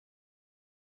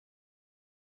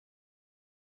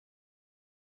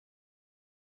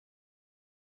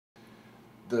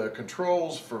The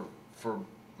controls for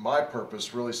my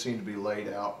purpose really seem to be laid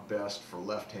out best for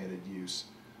left-handed use.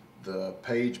 The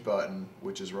page button,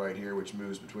 which is right here, which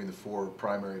moves between the 4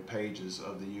 primary pages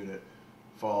of the unit,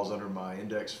 falls under my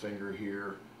index finger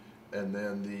here, and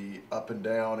then the up and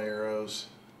down arrows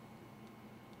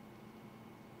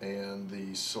and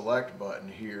the select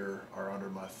button here are under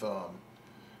my thumb.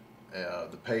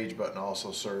 The page button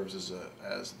also serves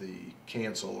as the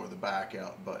cancel or the back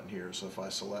out button here. So if I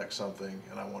select something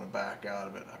and I want to back out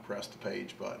of it, I press the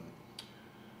page button.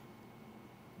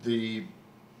 The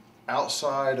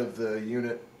outside of the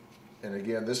unit, and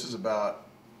again, this is about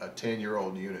a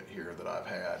 10-year-old unit here that I've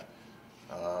had.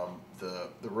 The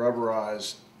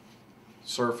rubberized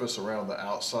surface around the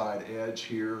outside edge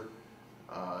here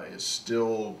is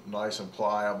still nice and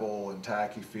pliable and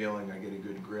tacky feeling. I get a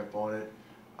good grip on it.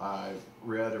 I've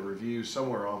read a review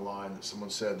somewhere online that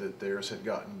someone said that theirs had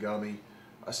gotten gummy.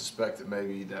 I suspect that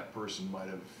maybe that person might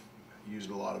have used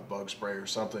a lot of bug spray or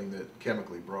something that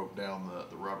chemically broke down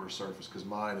the rubber surface, because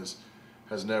mine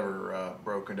has never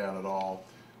broken down at all.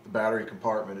 The battery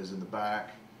compartment is in the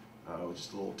back. With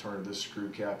just a little turn of this screw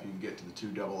cap, you can get to the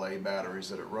 2 AA batteries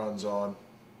that it runs on.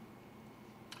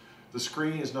 The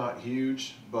screen is not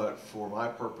huge, but for my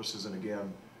purposes, and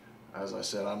again, as I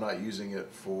said, I'm not using it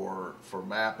for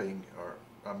mapping, or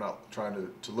I'm not trying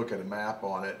to look at a map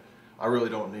on it. I really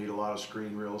don't need a lot of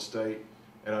screen real estate,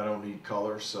 and I don't need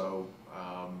color, so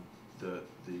the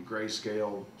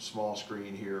grayscale small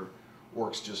screen here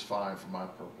works just fine for my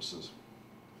purposes.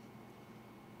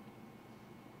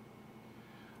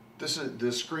 This is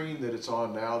the screen that it's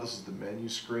on now. This is the menu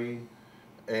screen,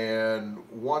 and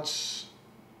once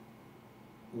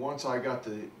I got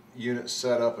the unit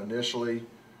set up initially,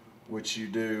 which you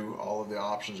do, all of the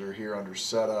options are here under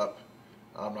setup.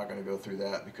 I'm not going to go through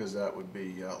that because that would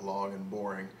be long and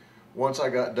boring. Once I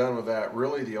got done with that,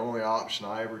 really the only option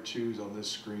I ever choose on this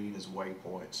screen is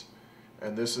waypoints.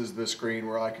 And this is the screen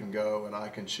where I can go and I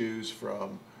can choose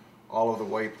from all of the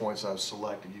waypoints I've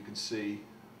selected. You can see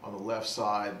on the left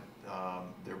side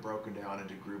they're broken down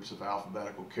into groups of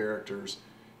alphabetical characters.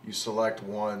 You select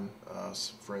one,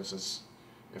 for instance,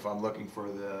 if I'm looking for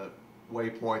the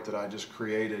waypoint that I just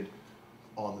created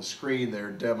on the screen there,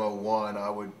 demo 1,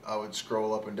 I would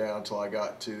scroll up and down until I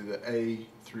got to the A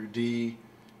through D,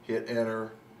 hit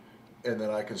enter, and then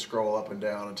I can scroll up and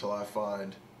down until I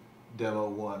find demo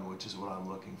 1, which is what I'm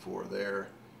looking for there,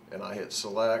 and I hit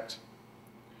select.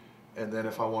 And then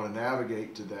if I want to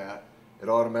navigate to that, it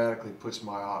automatically puts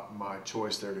my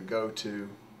choice there to go to.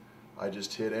 I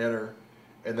just hit enter,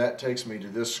 and that takes me to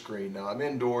this screen. Now I'm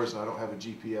indoors and I don't have a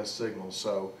GPS signal,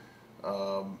 so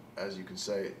as you can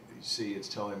see, it's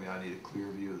telling me I need a clear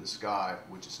view of the sky,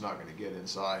 which it's not going to get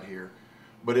inside here.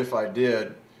 But if I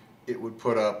did, it would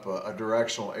put up a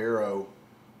directional arrow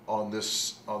on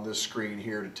this screen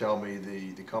here to tell me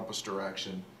the compass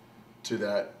direction to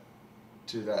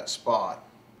that spot.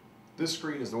 This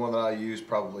screen is the one that I use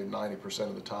probably 90%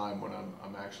 of the time when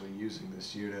I'm actually using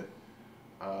this unit.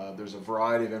 There's a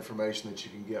variety of information that you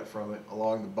can get from it.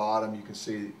 Along the bottom you can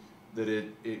see that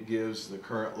it gives the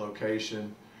current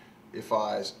location. If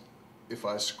I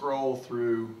scroll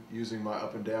through using my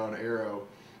up and down arrow,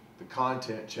 the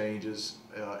content changes.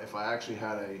 If I actually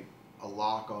had a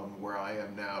lock on where I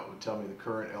am now, it would tell me the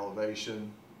current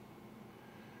elevation.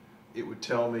 It would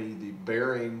tell me the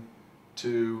bearing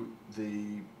to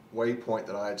the waypoint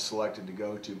that I had selected to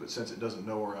go to, but since it doesn't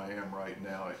know where I am right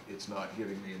now, it's not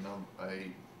giving me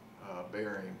a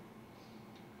bearing.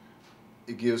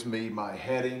 It gives me my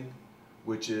heading,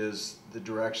 which is the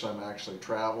direction I'm actually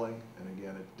traveling, and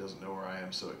again, it doesn't know where I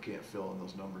am, so it can't fill in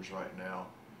those numbers right now.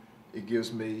 It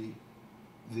gives me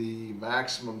the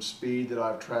maximum speed that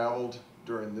I've traveled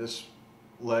during this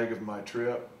leg of my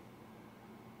trip.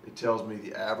 It tells me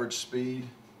the average speed,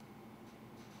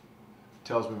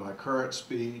 tells me my current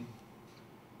speed,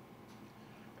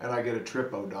 and I get a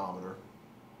trip odometer.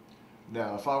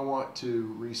 Now if I want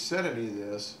to reset any of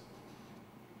this,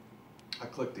 I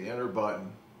click the enter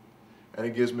button, and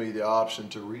it gives me the option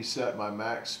to reset my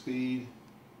max speed,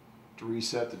 to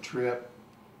reset the trip,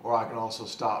 or I can also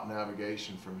stop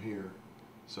navigation from here.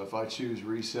 So if I choose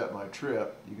reset my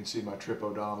trip, you can see my trip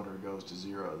odometer goes to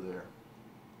 0 there.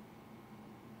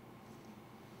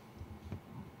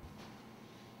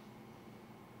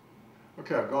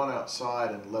 Okay, I've gone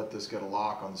outside and let this get a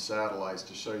lock on the satellites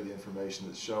to show you the information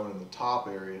that's shown in the top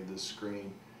area of this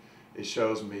screen. It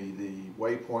shows me the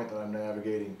waypoint that I'm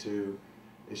navigating to.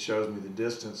 It shows me the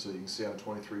distance, so you can see I'm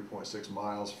 23.6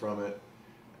 miles from it.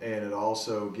 And it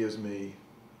also gives me,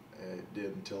 it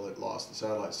did until it lost the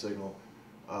satellite signal,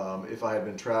 if I had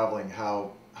been traveling,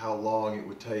 how how long it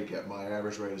would take at my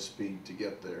average rate of speed to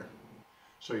get there.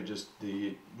 Show you just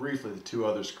briefly the two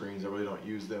other screens. I really don't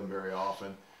use them very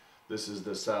often. This is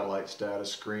the satellite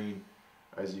status screen.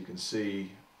 As you can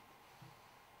see,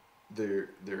 there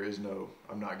is no,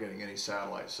 I'm not getting any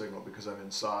satellite signal because I'm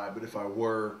inside, but if I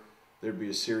were, there'd be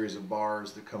a series of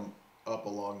bars that come up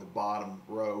along the bottom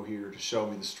row here to show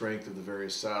me the strength of the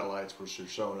various satellites, which are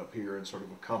shown up here in sort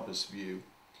of a compass view.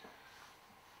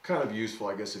 Kind of useful,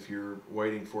 I guess, if you're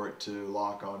waiting for it to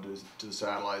lock onto the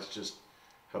satellites, just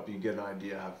help you get an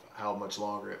idea of how much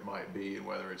longer it might be and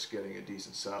whether it's getting a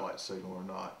decent satellite signal or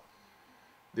not.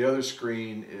 The other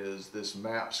screen is this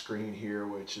map screen here,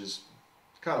 which is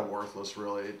kind of worthless,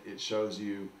 really. It shows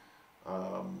you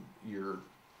your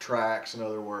tracks, in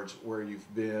other words, where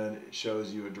you've been. It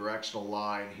shows you a directional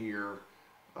line here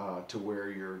to where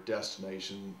your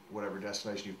destination, whatever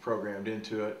destination you've programmed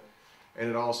into it. And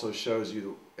it also shows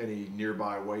you any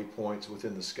nearby waypoints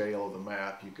within the scale of the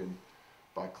map. You can,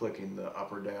 by clicking the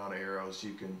up or down arrows,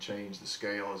 you can change the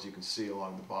scale, as you can see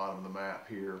along the bottom of the map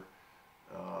here.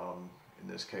 In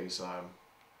this case, I'm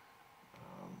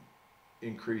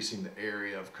increasing the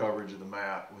area of coverage of the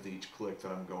map with each click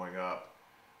that I'm going up,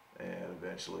 and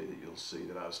eventually you'll see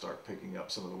that I'll start picking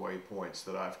up some of the waypoints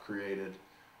that I've created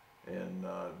in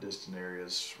distant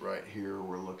areas. Right here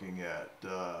we're looking at,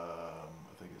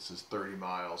 I think this is 30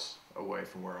 miles away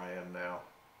from where I am now.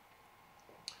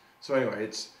 So anyway,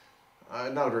 it's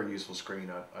not a very useful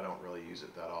screen. I don't really use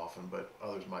it that often, but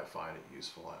others might find it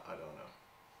useful. I don't know.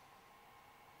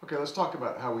 Okay, let's talk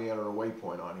about how we enter a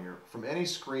waypoint on here. From any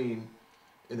screen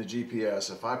in the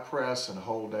GPS, if I press and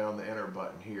hold down the enter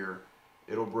button here,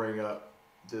 it'll bring up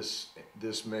this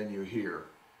menu here.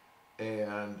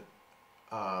 And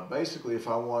basically, if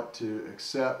I want to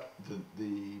accept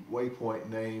the waypoint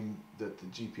name that the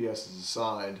GPS is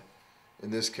assigned, in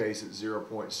this case it's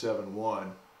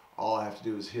 0.71, all I have to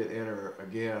do is hit enter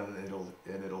again,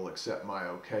 and it'll accept my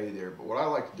OK there. But what I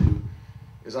like to do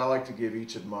is I like to give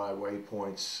each of my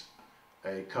waypoints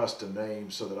a custom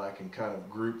name so that I can kind of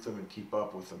group them and keep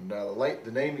up with them. Now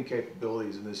the naming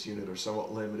capabilities in this unit are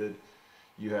somewhat limited.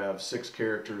 You have 6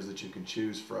 characters that you can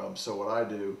choose from. So what I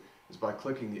do is by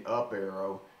clicking the up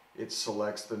arrow, it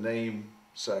selects the name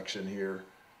section here.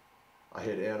 I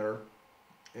hit enter,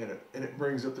 and it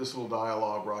brings up this little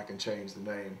dialog where I can change the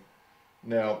name.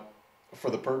 Now, for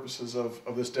the purposes of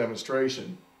this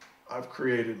demonstration, I've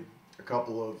created a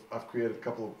couple of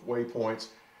waypoints,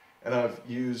 and I've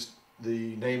used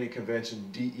the naming convention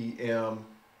DEM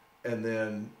and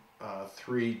then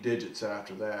 3 digits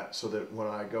after that, so that when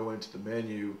I go into the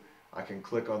menu, I can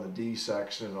click on the D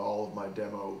section and all of my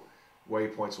demo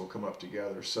waypoints will come up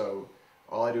together. So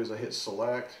all I do is I hit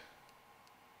select,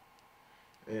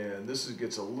 and this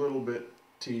gets a little bit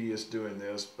tedious doing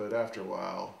this, but after a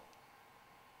while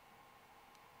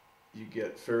you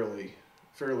get fairly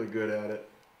good at it.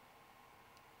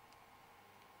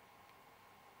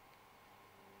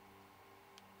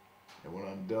 And when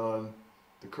I'm done,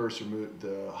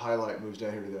 the highlight moves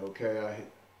down here to the OK. I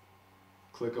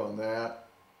click on that,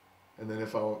 and then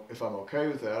if I'm okay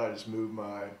with that, I just move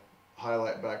my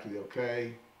highlight back to the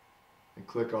OK and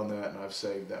click on that, and I've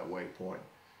saved that waypoint.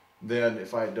 Then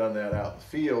if I had done that out in the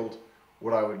field,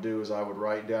 what I would do is I would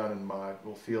write down in my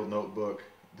little field notebook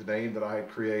the name that I had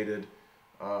created,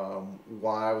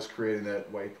 why I was creating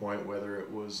that waypoint, whether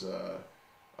it was a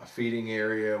feeding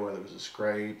area, whether it was a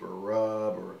scrape or a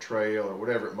rub or a trail or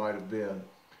whatever it might have been,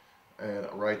 and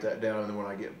I write that down. And then when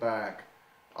I get back,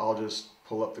 I'll just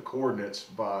pull up the coordinates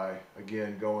by,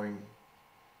 again, going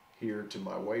here to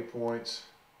my waypoints,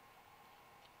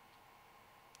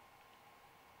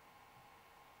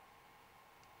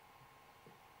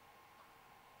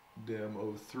 Dem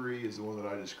 03 is the one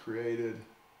that I just created,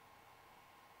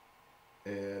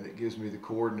 and it gives me the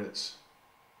coordinates,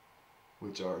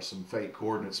 which are some fake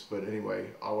coordinates. But anyway,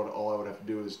 all I would have to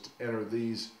do is enter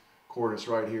these coordinates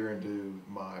right here into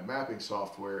my mapping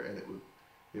software, and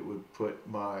it would put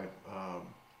my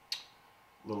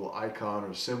little icon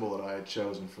or symbol that I had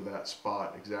chosen for that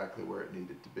spot exactly where it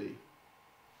needed to be.